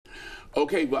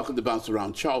Okay, welcome to Bounce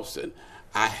Around Charleston.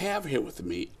 I have here with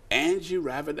me Angie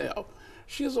Ravenel.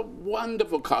 She is a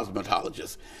wonderful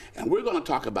cosmetologist, and we're going to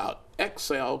talk about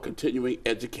Excel Continuing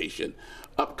Education.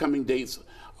 Upcoming dates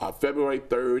are February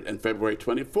 3rd and February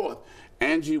 24th.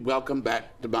 Angie, welcome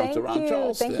back to Bounce Around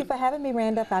Charleston. Thank you for having me,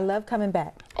 Randolph. I love coming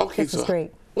back. Okay, this is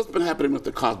great. What's been happening with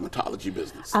the cosmetology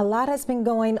business? A lot has been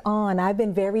going on. I've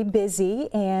been very busy,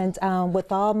 and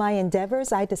with all my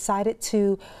endeavors, I decided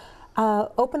to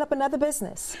open up another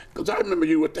business. Because I remember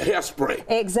you with the hairspray.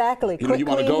 Exactly. You know, you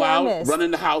want to go out, run in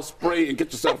the house, spray, and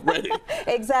get yourself ready.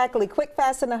 Exactly. Quick,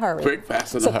 fast, in a hurry. Quick,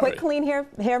 fast, in a hurry. So Quick Clean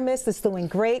Hair Mist is doing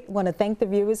great. Want to thank the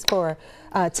viewers for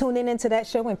tuning into that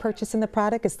show and purchasing the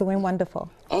product. It's doing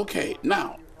wonderful. Okay,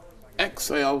 now,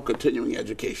 Excel Continuing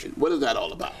Education. What is that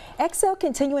all about? Excel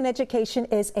Continuing Education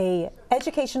is an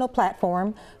educational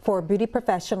platform for beauty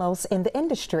professionals in the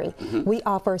industry. We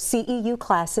offer CEU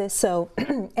classes, so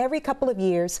every couple of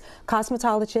years,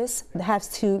 cosmetologists have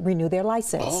to renew their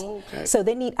license. Oh, okay. So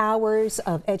they need hours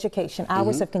of education,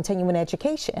 hours of continuing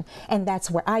education, and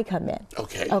that's where I come in.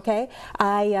 Okay. Okay.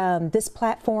 This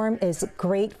platform is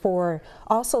great for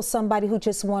also somebody who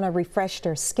just want to refresh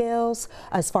their skills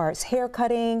as far as hair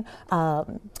cutting,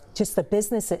 just the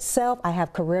business itself. I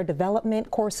have career development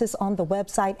courses on the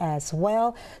website as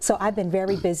well. So I've been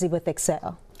very busy with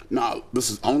Excel. Now, this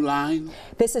is online?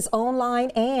 This is online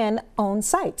and on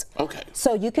site. Okay.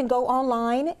 So you can go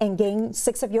online and gain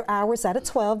 6 of your hours out of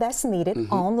 12 that's needed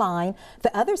online.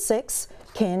 The other 6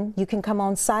 you can come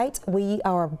on site. We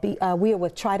are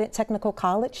with Trident Technical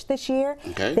College this year.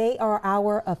 Okay. They are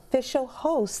our official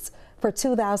hosts for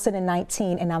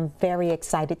 2019, and I'm very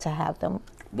excited to have them.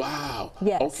 Wow.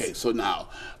 Yes. Okay, so now,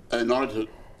 in order to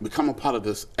become a part of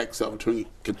this Excel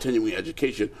Continuing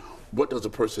Education, what does a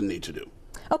person need to do?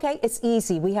 Okay, it's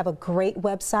easy. We have a great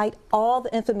website. All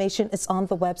the information is on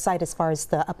the website as far as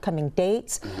the upcoming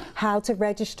dates, how to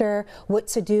register, what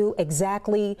to do,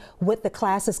 exactly what the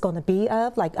class is going to be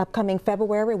of. Like upcoming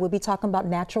February, we'll be talking about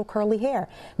natural curly hair,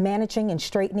 managing and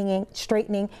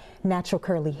straightening natural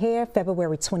curly hair.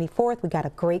 February 24th, we got a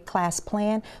great class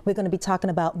plan. We're going to be talking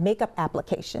about makeup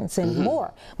applications and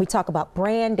more. We talk about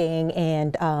branding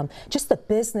and just the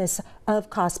business of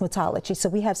cosmetology. So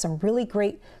we have some really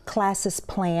great classes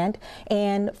planned,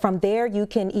 and from there you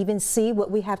can even see what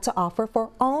we have to offer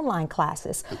for online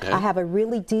classes. Okay. I have a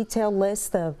really detailed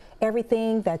list of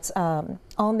everything that's on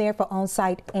there for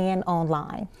on-site and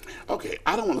online. Okay,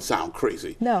 I don't want to sound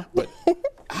crazy. No. But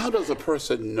how does a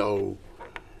person know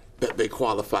that they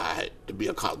qualify to be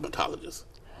a cosmetologist?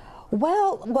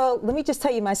 Well, let me just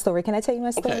tell you my story. Can I tell you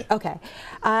my story? Okay.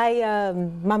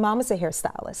 My mom is a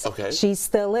hairstylist. Okay. She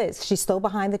still is. She's still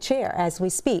behind the chair as we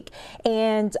speak.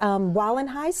 And while in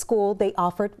high school, they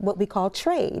offered what we call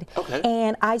trade. Okay.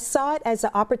 And I saw it as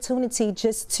an opportunity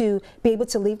just to be able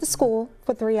to leave the school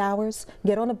for 3 hours,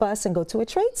 get on a bus, and go to a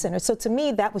trade center. So to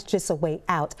me, that was just a way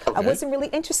out. Okay. I wasn't really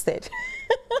interested.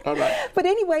 All right. But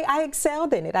anyway, I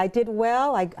excelled in it. I did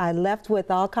well. I left with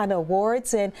all kind of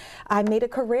awards, and I made a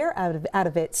career out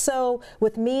of it. So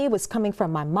with me, it was coming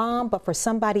from my mom, but for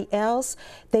somebody else,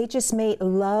 they just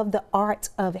love the art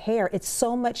of hair. It's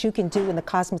so much you can do in the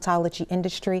cosmetology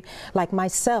industry. Like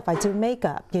myself, I do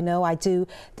makeup. You know, I do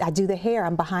the hair.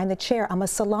 I'm behind the chair. I'm a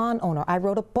salon owner. I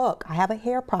wrote a book. I have a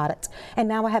hair product, and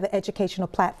now I have an educational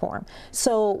platform.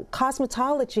 So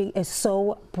cosmetology is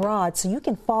so broad, so you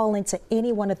can fall into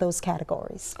any one of those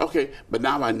categories. Okay, but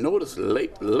now I noticed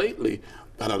lately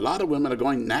that a lot of women are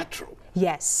going natural.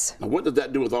 Yes. Now, what does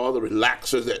that do with all the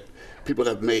relaxers that people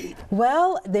have made?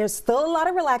 Well, there's still a lot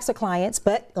of relaxer clients,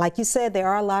 but like you said, there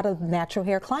are a lot of natural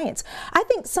hair clients. I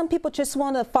think some people just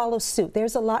want to follow suit.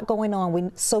 There's a lot going on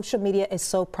when social media is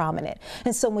so prominent.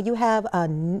 And so when you have a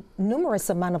numerous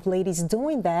amount of ladies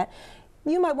doing that,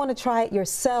 you might want to try it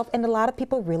yourself, and a lot of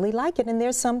people really like it, and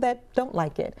there's some that don't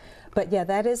like it. But yeah,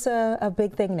 that is a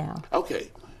big thing now. Okay,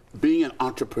 being an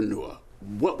entrepreneur,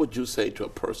 what would you say to a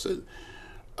person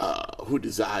who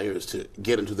desires to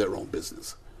get into their own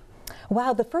business?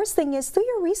 Wow, the first thing is do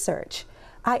your research.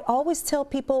 I always tell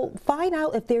people, find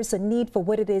out if there's a need for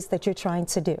what it is that you're trying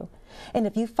to do. And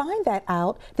if you find that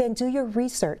out, then do your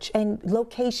research, and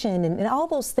location and all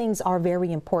those things are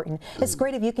very important. It's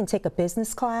great if you can take a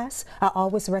business class. I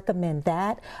always recommend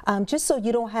that, just so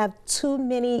you don't have too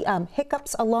many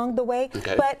hiccups along the way.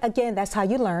 Okay. But again, that's how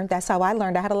you learn. That's how I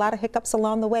learned. I had a lot of hiccups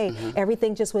along the way.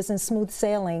 Everything just wasn't smooth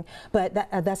sailing, but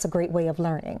that's a great way of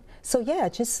learning. So yeah,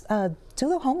 just do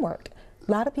the homework.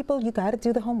 A lot of people, you got to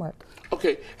do the homework.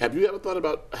 Okay, have you ever thought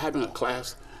about having a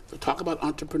class So talk about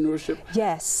entrepreneurship.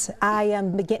 Yes, I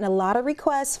am getting a lot of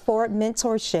requests for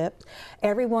mentorship.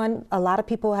 A lot of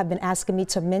people have been asking me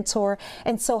to mentor.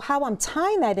 And so how I'm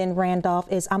tying that in, Randolph,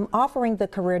 is I'm offering the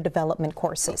career development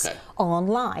courses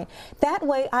online. That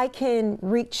way I can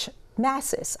reach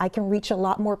masses. I can reach a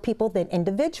lot more people than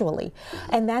individually.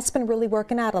 And that's been really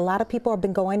working out. A lot of people have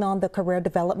been going on the career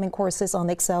development courses on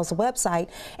Excel's website.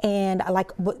 And like,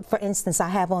 for instance, I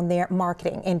have on there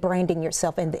marketing and branding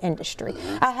yourself in the industry.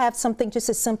 I have something just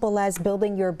as simple as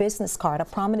building your business card, a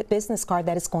prominent business card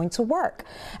that is going to work.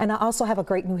 And I also have a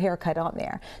great new haircut on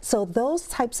there. So those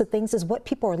types of things is what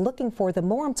people are looking for. The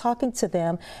more I'm talking to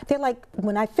them, they're like,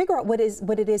 when I figure out what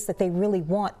it is that they really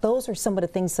want, those are some of the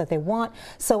things that they want.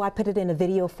 So I put it in a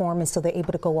video form, and so they're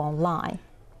able to go online.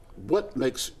 What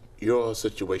makes your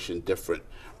situation different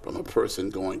from a person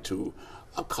going to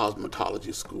a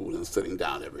cosmetology school and sitting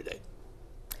down every day?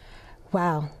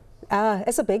 Wow,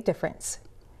 it's a big difference.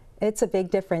 It's a big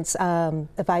difference.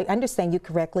 If I understand you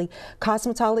correctly,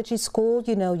 cosmetology school,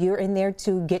 you know, you're in there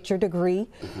to get your degree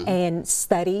and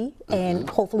study and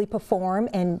hopefully perform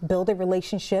and build a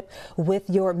relationship with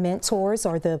your mentors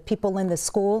or the people in the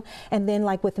school. And then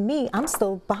like with me, I'm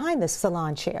still behind the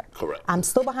salon chair. Correct. I'm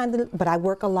still behind but I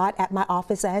work a lot at my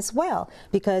office as well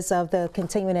because of the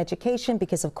continuing education,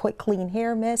 because of quick, clean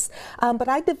hair mist. But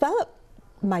I developed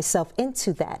myself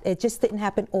into that. It just didn't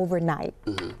happen overnight.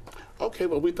 Okay,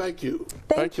 well, we thank you.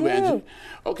 Thank you, Angie.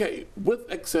 Okay,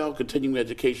 with Excel Continuing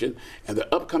Education and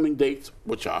the upcoming dates,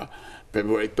 which are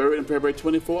February 3rd and February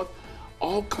 24th,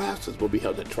 all classes will be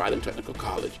held at Trident Technical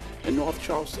College in North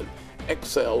Charleston,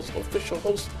 Excel's official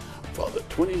host for the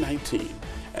 2019.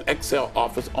 And Excel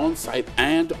offers on-site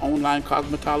and online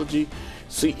cosmetology,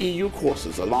 CEU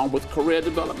courses, along with career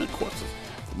development courses.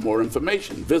 For more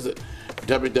information, visit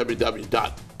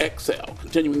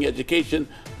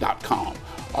www.excelcontinuingeducation.com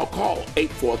or call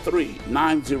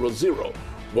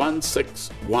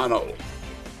 843-900-1610.